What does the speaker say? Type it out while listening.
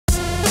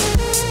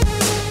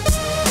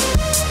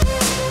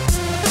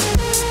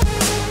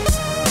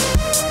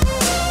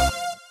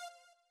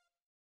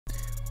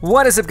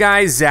What is up,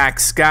 guys?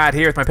 ZackScott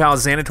here with my pal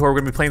Xanator. We're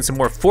gonna be playing some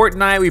more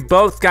Fortnite. We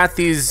both got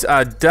these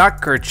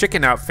duck or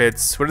chicken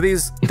outfits. What are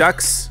these?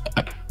 Ducks?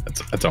 I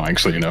don't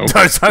actually know.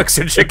 Ducks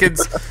or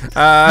chickens?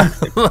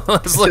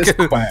 Let's look at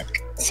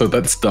Quack. So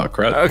that's duck,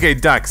 right? Okay,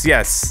 ducks.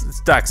 Yes, it's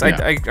ducks.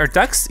 Yeah. Are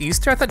ducks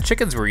Easter? I thought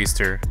chickens were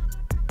Easter.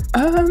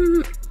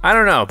 I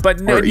don't know,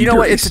 but no, you know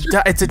what?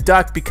 It's a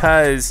duck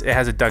because it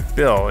has a duck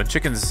bill, and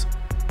chickens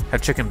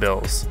have chicken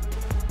bills.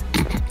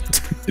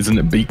 Isn't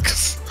it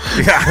beaks?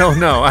 Yeah, I don't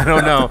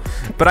know.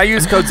 But I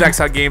use code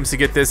ZackScottGames to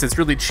get this. It's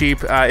really cheap.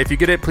 If you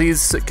get it,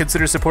 please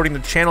consider supporting the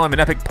channel. I'm an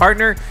epic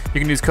partner. You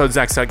can use code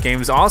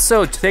ZackScottGames.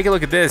 Also, take a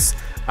look at this.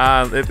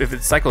 If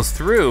it cycles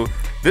through,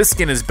 this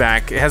skin is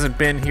back. It hasn't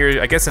been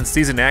here, I guess, since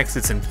Season X.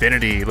 It's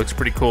Infinity. It looks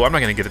pretty cool. I'm not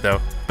going to get it,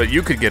 though. But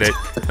you could get it,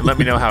 and let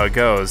me know how it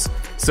goes.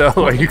 So,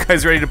 are you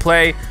guys ready to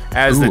play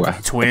as the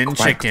twin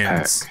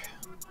chickens?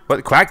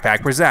 What, Quack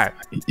Pack? Where's that?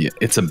 Yeah,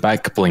 it's a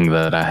back bling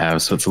that I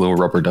have, so it's a little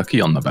rubber ducky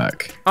on the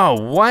back. Oh,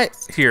 what?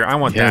 Here, I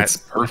want that. Yeah, it's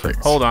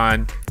perfect. Hold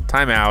on.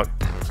 Time out.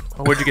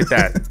 Where'd you get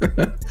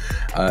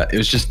that? It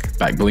was just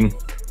back bling.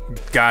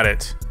 Got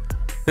it.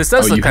 This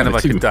does look kind of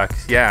like a duck.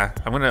 Yeah,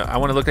 I want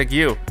to look like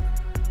you.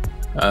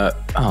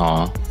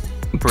 Aw.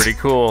 Pretty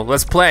cool.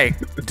 Let's play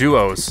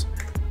duos.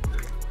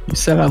 You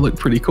said I look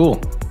pretty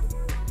cool.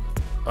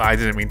 I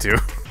didn't mean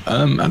to.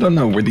 I don't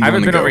know. Where do you want to go? I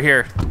haven't been over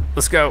here.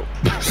 Let's go.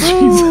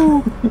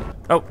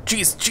 Oh,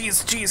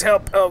 jeez,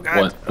 help. Oh,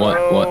 God. What?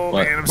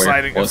 Man, I'm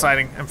sliding.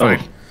 I'm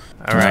fine.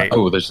 All right.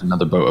 Oh, there's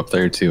another boat up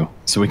there, too.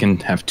 So we can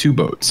have two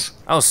boats.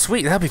 Oh,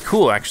 sweet. That'd be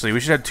cool, actually. We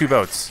should have two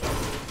boats.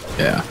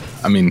 Yeah.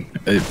 I mean,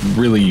 it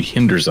really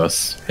hinders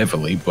us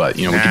heavily, but,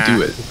 you know, we can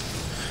do it.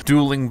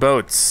 Dueling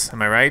boats.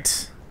 Am I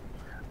right?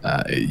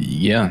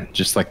 Yeah,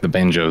 just like the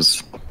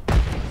banjos.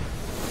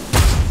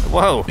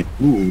 Whoa.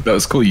 Ooh, that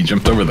was cool. You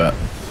jumped over that.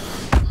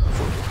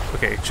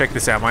 Okay, check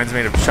this out. Mine's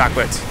made of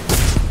chocolate.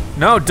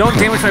 No, don't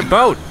damage my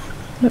boat.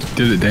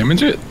 Did it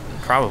damage it?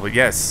 Probably,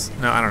 yes.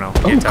 No, I don't know.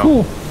 Oh,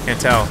 cool.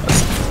 Can't tell.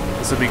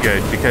 This will be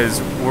good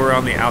because we're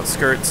on the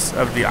outskirts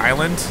of the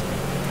island,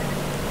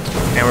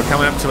 and we're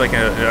coming up to like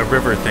a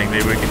river thing.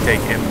 Maybe we can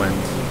take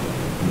inland.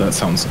 That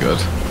sounds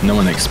good. No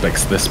one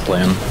expects this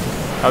plan.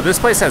 Oh, this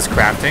place has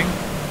crafting.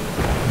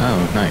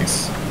 Oh,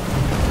 nice.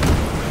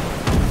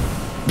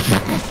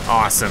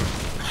 Awesome.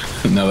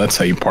 No, that's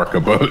how you park a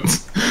boat.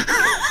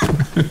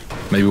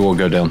 Maybe we'll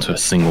go down to a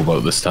single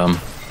boat this time.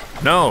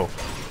 No.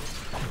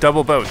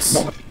 Double boats.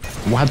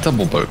 Why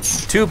double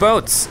boats? Two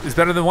boats is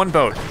better than one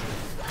boat.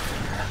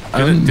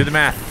 Do the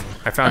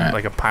math. I found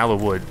like a pile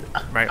of wood.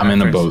 Right. I'm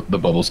in a boat. The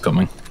bubble's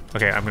coming.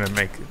 Okay, I'm gonna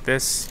make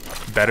this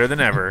better than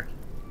ever.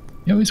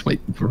 You always wait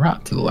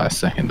right to the last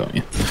second, don't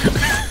you?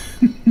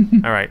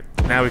 All right,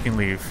 now we can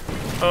leave.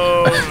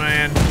 Oh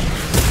man.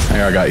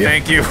 Here, I got you.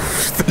 Thank you.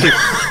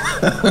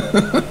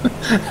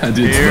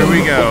 Here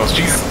we go.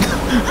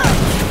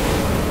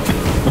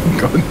 Oh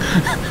god.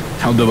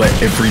 How to let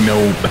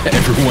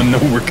everyone know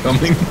we're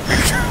coming.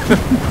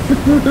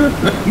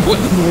 What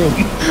in the world?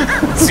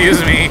 Excuse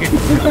me.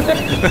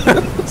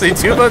 See,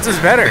 two boats is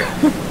better.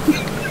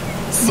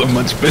 So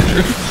much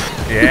better.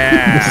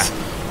 Yeah.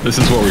 This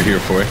is what we're here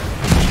for.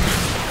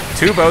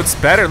 Two boats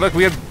better. Look,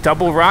 we have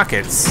double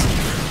rockets.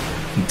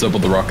 Double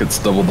the rockets,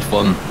 double the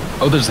fun.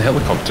 Oh, there's a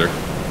helicopter.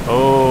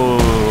 Oh,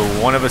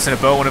 one of us in a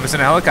boat, one of us in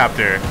a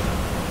helicopter.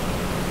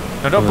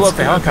 No, don't blow up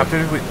the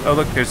helicopter. Oh,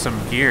 look, there's some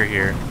gear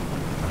here.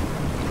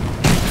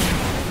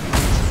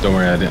 Don't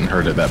worry, I didn't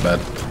hurt it that bad.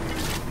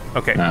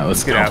 Okay, alright,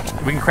 let's get out.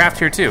 We can craft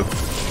here too.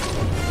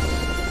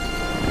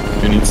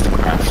 Who needs to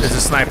craft? There's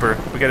a sniper.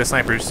 We got a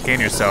sniper.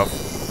 Scan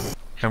yourself.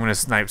 I'm gonna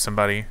snipe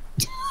somebody.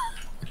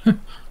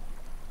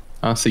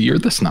 So you're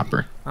the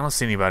sniper. I don't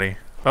see anybody.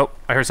 Oh,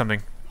 I heard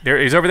something. There,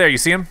 he's over there. You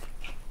see him?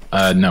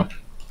 No.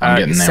 I'm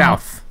getting there.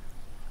 South.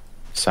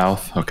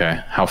 South? Okay.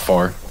 How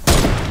far?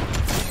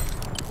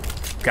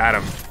 Got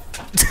him.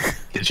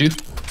 Did you?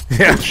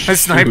 Yeah, I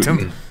sniped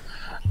him.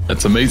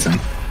 That's amazing.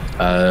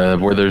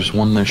 Where there's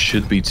one, there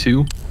should be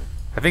two.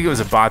 I think it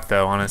was a bot,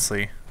 though,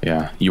 honestly.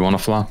 Yeah. You want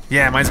to fly?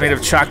 Yeah, mine's made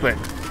of chocolate.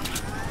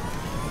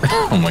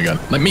 Oh my god.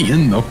 Let me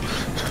in, though.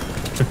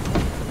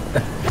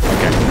 Okay.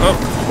 Oh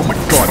my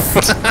god.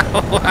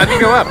 How'd you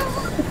go up?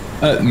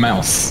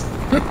 Mouse.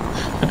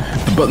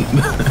 The button.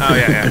 Oh,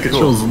 yeah. The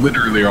controls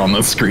literally are on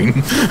the screen.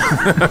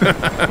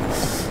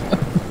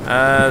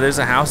 There's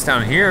a house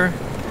down here.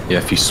 Yeah,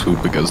 if you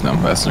swoop, it goes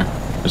down faster.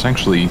 There's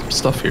actually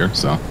stuff here,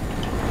 so.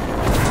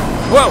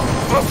 Whoa!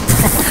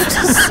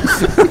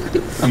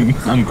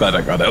 I'm glad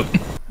I got out.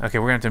 Okay,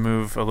 we're gonna have to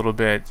move a little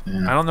bit.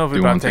 Yeah. I don't know if we're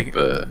about to take.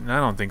 I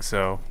don't think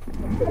so.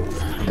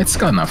 It's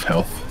got enough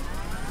health.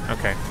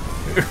 Okay.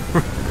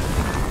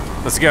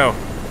 Let's go.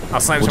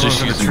 I'll snipe someone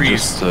from the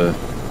trees.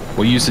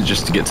 We'll use it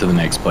just to get to the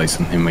next place,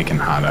 and then we can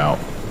hide out.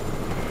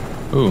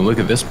 Ooh, look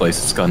at this place.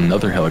 It's got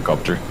another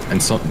helicopter,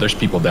 and so there's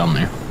people down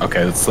there.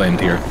 Okay, let's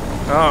land here.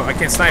 Oh, I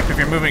can't snipe if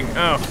you're moving.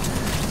 Oh.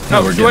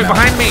 No, we're getting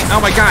behind me.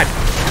 Oh my god.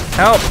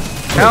 Help.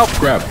 Help. Oh,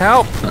 crap.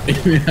 Help.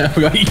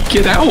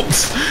 Get out.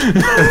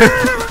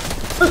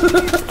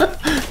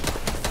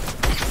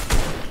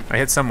 I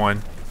hit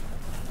someone.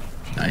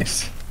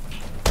 Nice.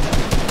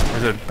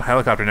 There's a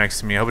helicopter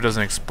next to me. I hope it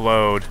doesn't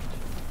explode.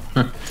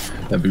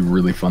 That'd be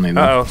really funny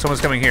though. Uh-oh, someone's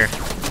coming here.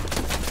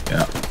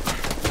 Yeah.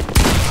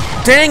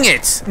 Dang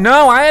it!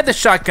 No, I had the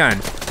shotgun.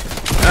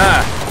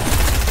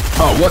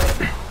 Oh, what?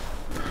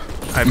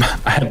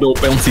 I had no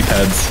bouncy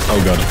pads.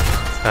 Oh god.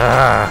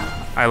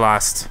 I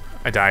lost.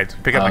 I died.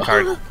 Pick up my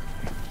card.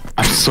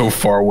 I'm so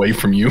far away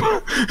from you.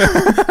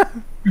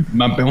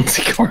 My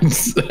bouncy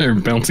cards are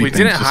bouncy. We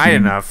didn't hide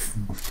enough.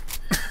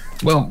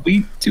 Well,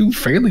 we do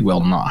fairly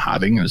well not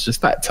hiding. It was just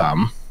that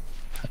time.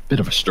 A bit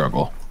of a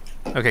struggle.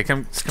 Okay,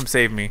 come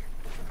save me.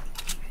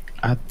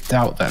 I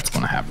doubt that's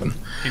gonna happen.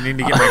 You need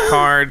to get my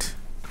card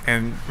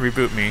and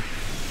reboot me.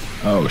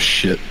 Oh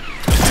shit.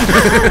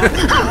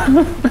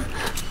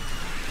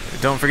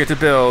 Don't forget to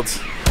build.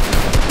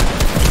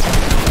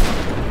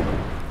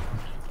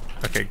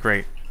 Okay,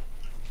 great.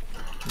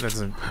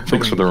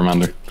 Thanks for the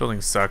reminder. Building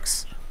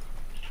sucks.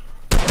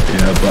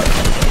 Yeah, but...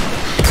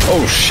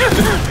 Oh shit!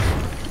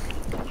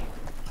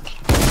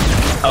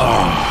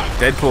 Oh.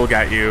 Deadpool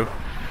got you.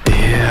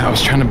 Yeah, I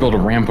was trying to build a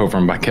ramp over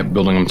him, but I kept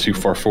building him too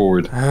far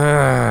forward.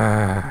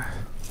 That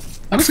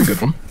was a good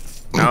one.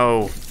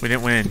 No, we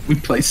didn't win. We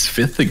placed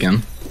 5th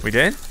again. We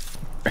did?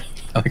 I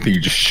like that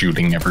you're just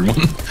shooting everyone.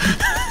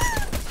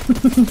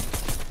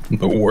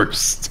 The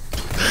worst.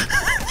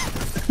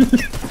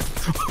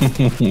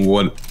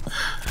 What?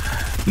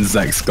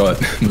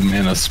 ZackScott, the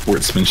man of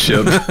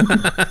sportsmanship.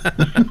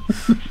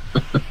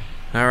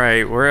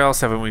 Alright, where else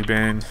haven't we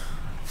been?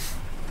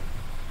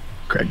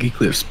 Craggy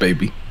Cliffs,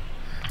 baby.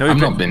 No, I've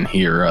not been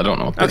here. I don't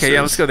know what this is. Okay,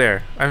 yeah, let's go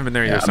there. I haven't been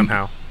there either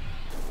somehow.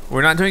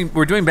 We're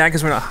doing bad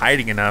because we're not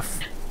hiding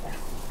enough.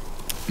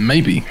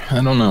 Maybe.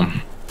 I don't know.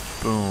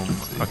 Boom.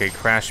 Okay,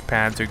 crash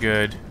pads are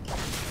good.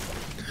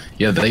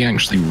 Yeah, they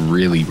actually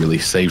really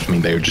saved me.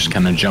 They were just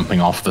kind of jumping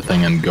off the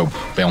thing and go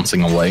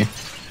bouncing away.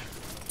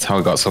 That's how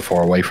I got so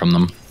far away from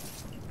them.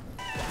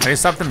 I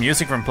stopped the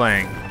music from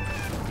playing.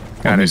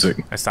 What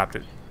music? I stopped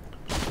it.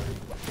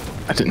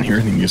 I didn't hear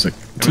any music.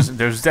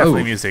 There's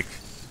definitely music.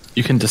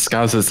 You can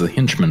disguise as a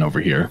henchman over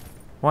here.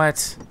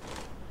 What?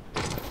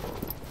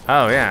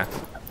 Oh, yeah.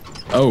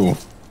 Oh.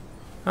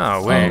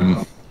 Oh, wait.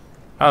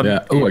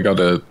 Yeah. Oh, I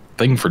got a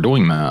thing for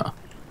doing that.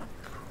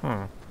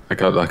 Hmm. I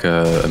got like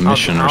a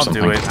mission or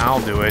something. I'll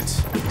do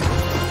it.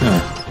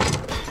 Yeah.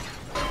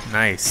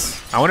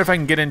 Nice. I wonder if I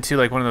can get into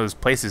like one of those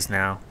places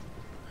now.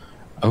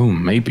 Oh,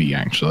 maybe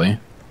actually.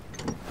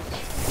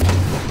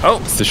 Oh,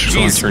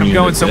 jeez, I'm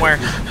going somewhere.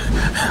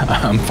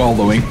 I'm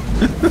following.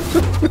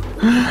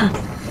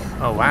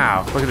 Oh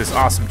wow! Look at this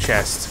awesome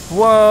chest.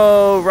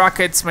 Whoa,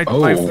 rockets!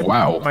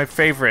 Wow. My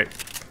favorite.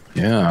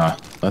 Yeah,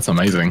 that's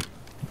amazing.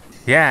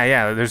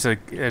 Yeah. There's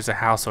a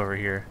house over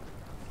here.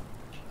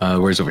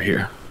 Where's over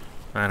here?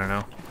 I don't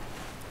know.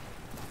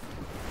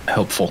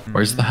 Helpful.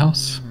 Where's the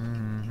house?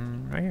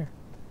 Right here.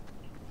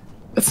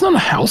 That's not a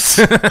house.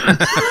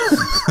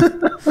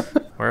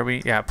 Where are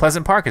we? Yeah,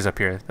 Pleasant Park is up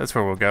here. That's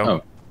where we'll go.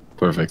 Oh,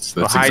 perfect.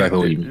 That's exactly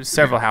what you mean.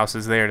 Several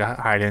houses there to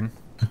hide in.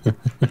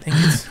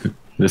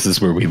 This is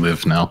where we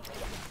live now.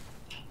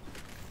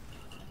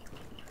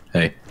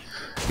 Hey.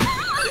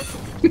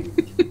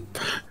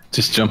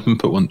 Just jump and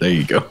put one. There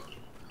you go.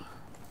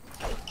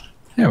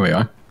 There we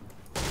are.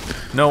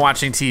 No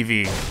watching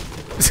TV.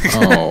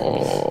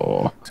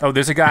 Oh. Oh,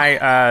 there's a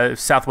guy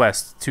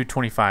southwest,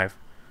 225.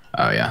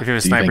 Oh yeah. If you're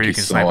a sniper, you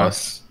can snipe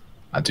us.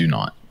 I do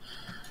not.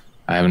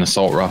 I have an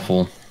assault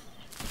rifle.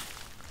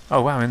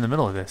 Oh wow, I'm in the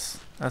middle of this.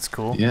 That's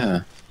cool.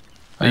 Yeah.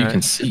 Oh, you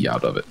can see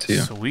out of it too.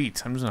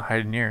 Sweet. I'm just gonna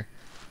hide in here.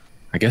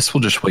 I guess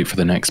we'll just wait for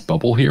the next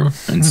bubble here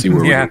and see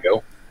where we can go.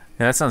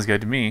 Yeah, that sounds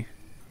good to me.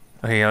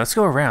 Okay, yeah, let's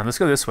go around. Let's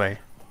go this way.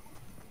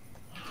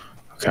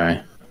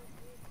 Okay.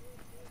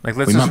 Like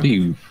let's. We might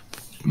be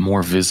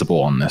more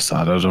visible on this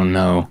side. I don't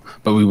know,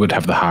 but we would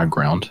have the high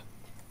ground.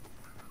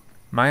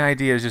 My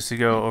idea is just to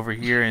go over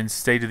here and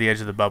stay to the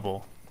edge of the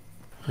bubble.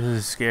 This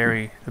is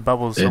scary. The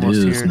bubble's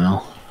almost here. It is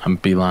now. I'm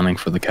beelining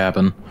for the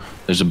cabin.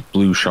 There's a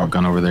blue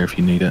shotgun over there if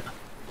you need it.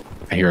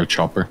 I hear a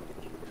chopper.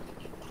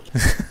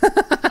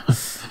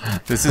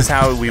 This is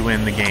how we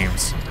win the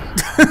games.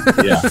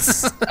 Yeah.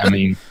 I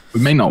mean,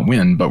 we may not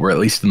win, but we're at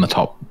least in the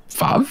top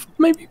 5,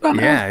 maybe by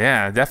now.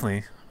 Yeah,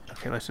 definitely.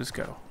 Okay, let's just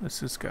go.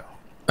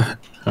 All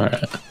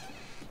right.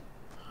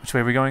 Which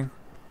way are we going?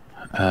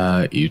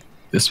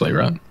 This way,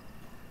 right?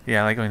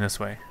 Yeah, I like going this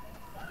way.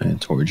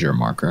 And towards your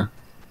marker.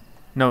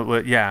 No,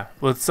 well, yeah.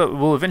 Well, so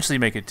we'll eventually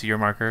make it to your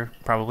marker,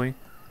 probably.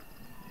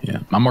 Yeah,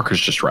 my marker's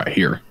just right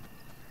here.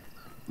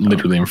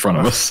 Literally in front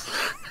of us.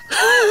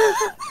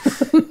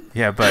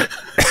 Yeah, but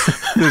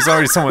there's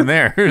already someone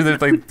there.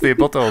 They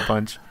built a whole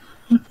bunch.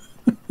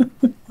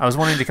 I was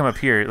wanting to come up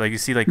here. Like, you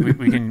see, like,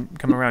 we can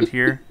come around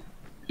here.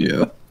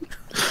 Yeah.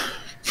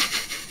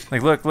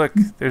 Like, look.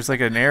 There's,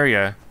 like, an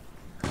area.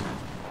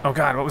 Oh,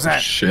 God, what was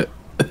that? Shit.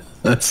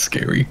 That's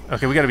scary.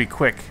 Okay, we gotta be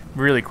quick.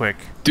 Really quick.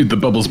 Dude, the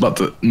bubble's about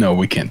to... No,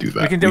 we can't do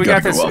that. We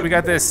got this. We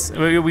got this.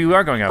 We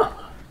are going up.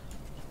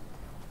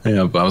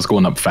 Yeah, but I was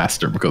going up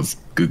faster because,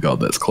 good God,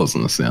 that's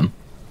closing us in.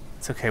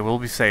 It's okay. We'll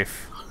be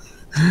safe.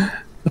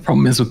 The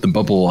problem is with the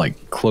bubble,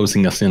 like,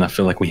 closing us in, I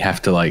feel like we have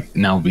to, like,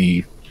 now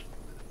be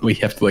we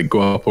have to like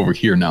go up over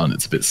here now, and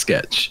it's a bit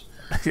sketch.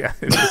 Yeah.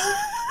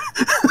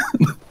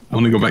 I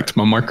want to go back to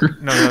my marker.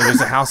 No,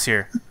 there's a house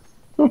here.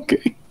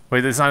 Okay.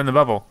 Wait, it's not in the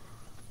bubble.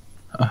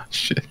 Ah,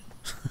 shit.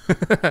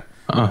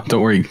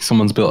 Don't worry,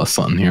 someone's built us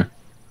something here.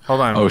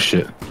 Hold on. Oh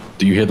shit.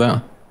 Do you hear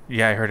that?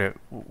 Yeah, I heard it.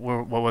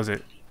 What was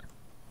it?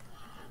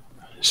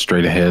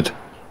 Straight ahead.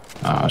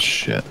 Ah,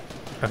 shit.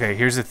 Okay,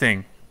 here's the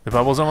thing. The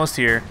bubble's almost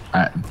here.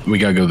 Alright, we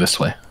gotta go this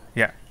way.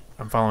 Yeah,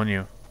 I'm following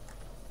you.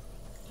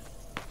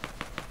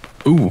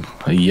 Ooh,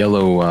 a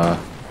yellow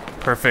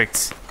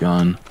Perfect.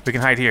 gun. We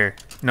can hide here.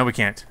 No, we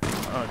can't.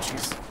 Oh,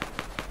 jeez.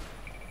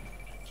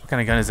 What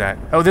kind of gun is that?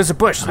 Oh, there's a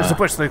bush. There's a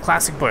bush. The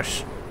classic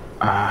bush.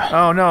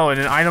 Oh, no, and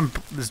an item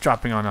is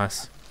dropping on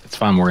us. It's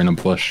fine, we're in a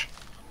bush.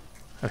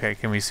 Okay,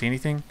 can we see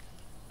anything?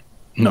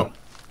 No.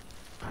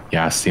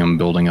 Yeah, I see them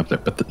building up there,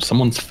 but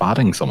someone's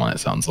fighting someone, it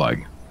sounds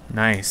like.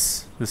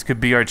 Nice. This could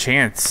be our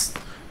chance.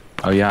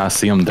 Oh yeah, I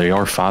see them. They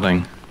are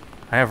fighting.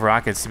 I have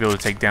rockets to be able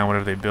to take down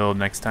whatever they build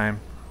next time.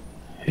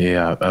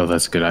 Yeah, oh,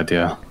 that's a good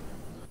idea.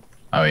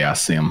 Oh yeah, I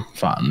see them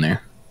fighting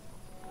there.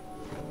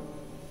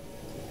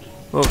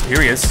 Oh,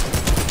 here he is.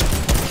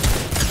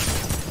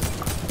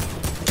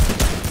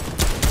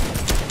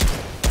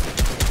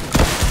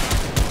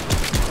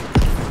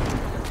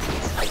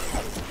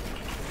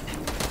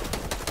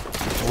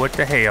 What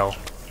the hell?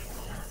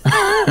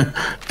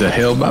 The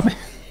hell, Bobby?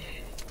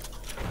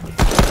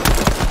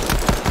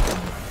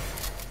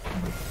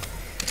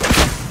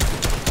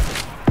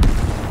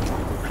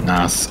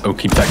 Nice. Oh,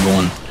 keep that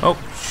going. Oh,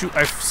 shoot,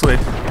 I slid.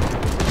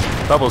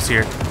 Bubbles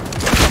here.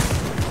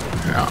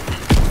 Yeah.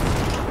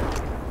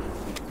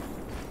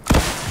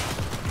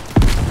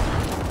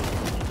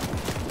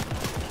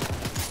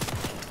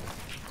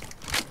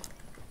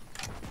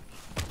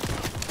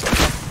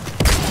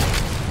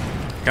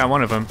 Got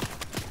one of them.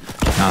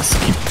 Nice.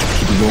 Keep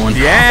it going.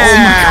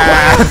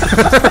 Yeah! Oh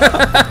my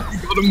god! You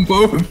got them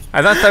both.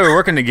 I thought they were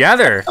working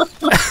together.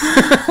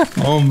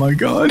 Oh my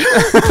god.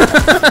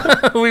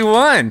 We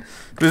won.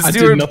 Let's I do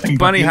did a nothing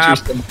but bunny hop.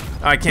 interest them.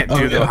 I can't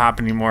do the yeah. hop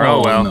anymore.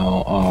 Oh, well.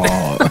 No.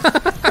 Oh.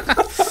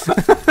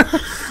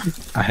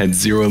 I had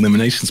 0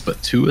 eliminations,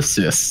 but 2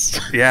 assists.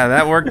 Yeah,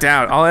 that worked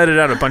out. I'll edit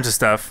out a bunch of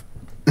stuff.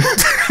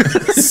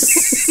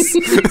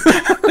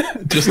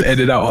 Just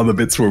edit out all the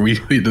bits where we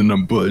hid in a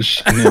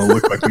bush, and it'll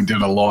look like we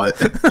did a lot.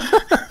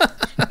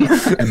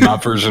 And my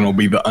version will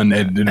be the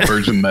unedited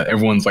version that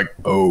everyone's like,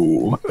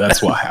 oh,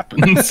 that's what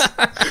happens.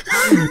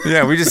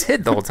 Yeah, we just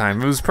hid the whole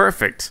time. It was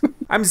perfect.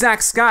 I'm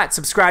Zack Scott.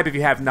 Subscribe if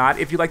you have not.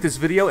 If you like this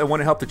video and want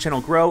to help the channel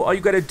grow, all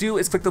you got to do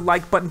is click the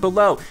like button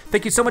below.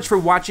 Thank you so much for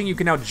watching. You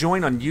can now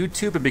join on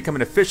YouTube and become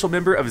an official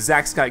member of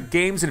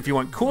ZackScottGames. And if you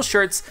want cool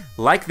shirts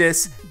like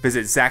this,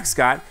 visit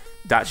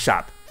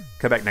ZackScott.shop.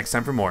 Come back next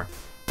time for more.